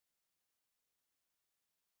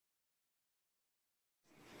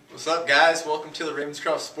What's up, guys? Welcome to the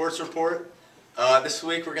Ravenscroft Sports Report. This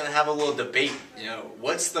week we're going to have a little debate.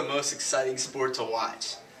 What's the most exciting sport to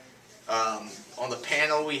watch? On the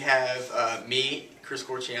panel we have me, Chris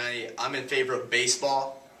Corchiani. I'm in favor of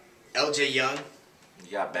baseball. LJ Young.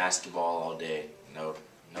 You got basketball all day. No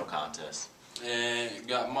contest. And you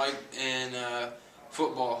got Mike and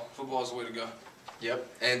football. Football's the way to go. Yep.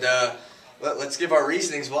 And let's give our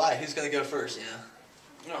reasonings why. Who's going to go first?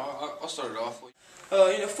 I'll start it off.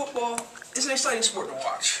 Football is an exciting sport to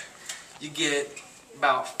watch. You get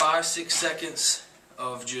about 5-6 seconds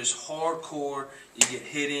of just hardcore. You get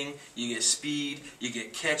hitting, you get speed, you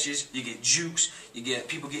get catches, you get jukes, you get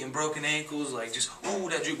people getting broken ankles, like just, ooh,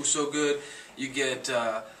 that juke was so good. You get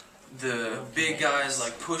the big guys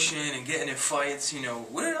like pushing and getting in fights.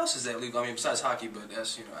 Where else is that legal? I mean, besides hockey, but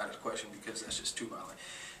that's out of the question because that's just too violent.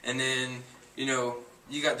 And then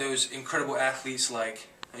you got those incredible athletes like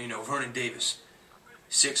Vernon Davis,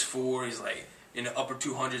 6'4", he's like in the upper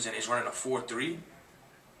 200s and he's running a 4.3.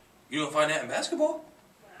 You don't find that in basketball?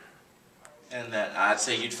 And that I'd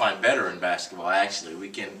say you'd find better in basketball. Actually, we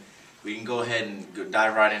can go ahead and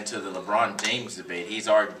dive right into the LeBron James debate. He's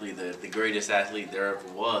arguably the greatest athlete there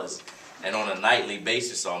ever was, and on a nightly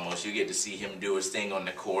basis almost, you get to see him do his thing on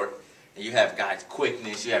the court. And you have guys'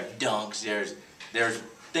 quickness, you have dunks. There's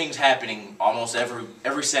things happening almost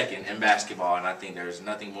every second in basketball, and I think there's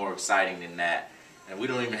nothing more exciting than that. And we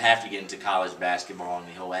don't even have to get into college basketball and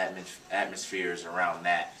the whole atmospheres around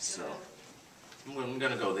that. So I'm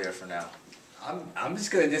going to go there for now. I'm just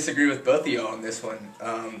going to disagree with both of y'all on this one.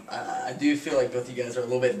 I do feel like both of you guys are a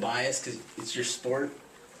little bit biased because it's your sport.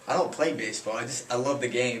 I don't play baseball. I love the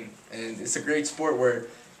game. And it's a great sport where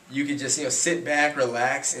you can just sit back,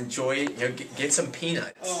 relax, enjoy it, get some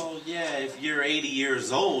peanuts. Oh, yeah, if you're 80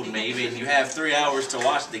 years old maybe and you have 3 hours to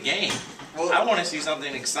watch the game. Well, I want to see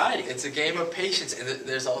something exciting. It's a game of patience, and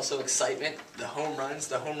there's also excitement. The home runs,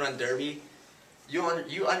 the home run derby. You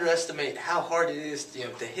underestimate how hard it is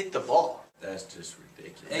to hit the ball. That's just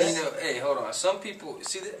ridiculous. And hey, hold on. Some people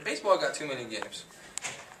see baseball got too many games.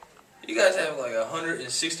 You guys have like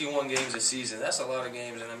 161 games a season. That's a lot of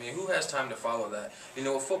games, and I mean, who has time to follow that?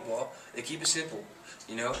 With football, they keep it simple.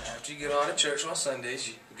 After you get out of church on Sundays,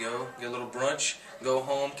 you go get a little brunch, go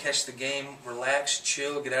home, catch the game, relax,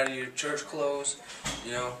 chill, get out of your church clothes,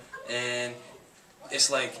 and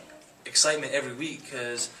it's like excitement every week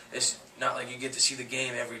because it's not like you get to see the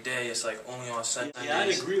game every day. It's like only on Sundays. Yeah, I'd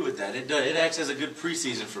agree with that. It acts as a good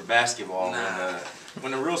preseason for basketball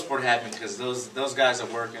when the real sport happens, because those guys are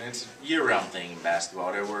working. It's a year-round thing in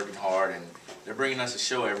basketball. They're working hard and they're bringing us a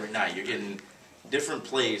show every night. You're getting different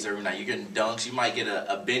plays every night. You're getting dunks. You might get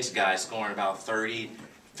a bench guy scoring about 30,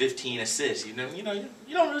 15 assists. You don't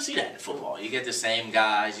really see that in football. You get the same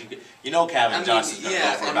guys. Calvin Johnson's going to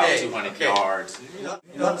go for about 200 yards.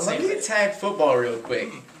 Let me attack football real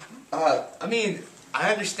quick. I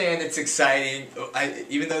understand it's exciting,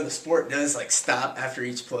 even though the sport does stop after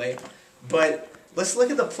each play, but let's look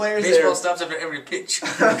at the players. Baseball stops after every pitch.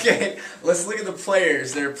 Okay, let's look at the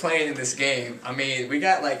players that are playing in this game. I mean, we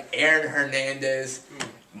got Aaron Hernandez,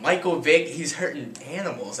 Michael Vick. He's hurting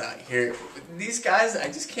animals out here. These guys, I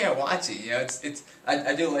just can't watch it.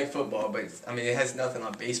 I do like football, but it has nothing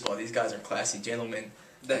on baseball. These guys are classy gentlemen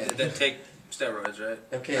that take steroids, right?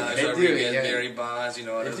 Okay, they do. Barry Bonds, They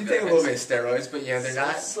do take a little bit of steroids, but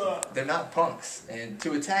they're not punks. And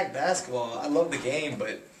to attack basketball, I love the game,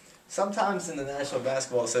 but sometimes in the National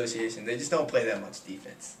Basketball Association, they just don't play that much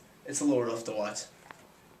defense. It's a little rough to watch.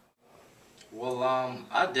 Well,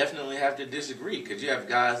 I definitely have to disagree, because you have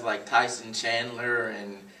guys like Tyson Chandler,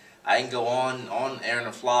 and I can go on Aaron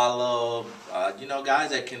Aflalo, guys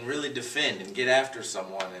that can really defend and get after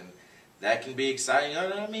someone, and that can be exciting.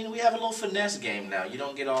 We have a little finesse game now. You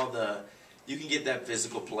don't get you can get that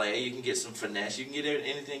physical play, you can get some finesse, you can get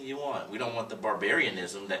anything you want. We don't want the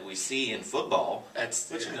barbarianism that we see in football.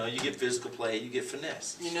 You get physical play, you get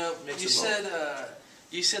finesse. You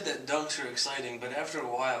said that dunks are exciting, but after a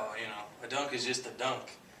while, a dunk is just a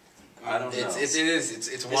dunk. I don't know.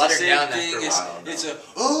 It's watered down after a while.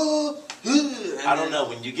 I don't know.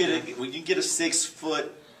 When you get a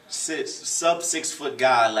sub 6 foot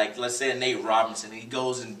guy, like let's say a Nate Robinson, he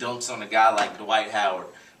goes and dunks on a guy like Dwight Howard,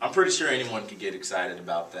 I'm pretty sure anyone could get excited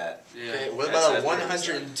about that. Yeah. Okay, what about a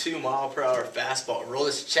 102 mile per hour fastball?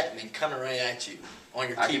 Rollins Chapman coming right at you on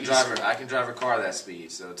your TV screen. I can drive a car that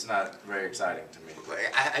speed, so it's not very exciting to me.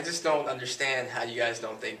 I just don't understand how you guys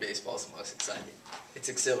don't think baseball's the most exciting. It's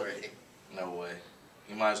exhilarating. No way.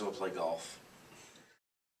 You might as well play golf.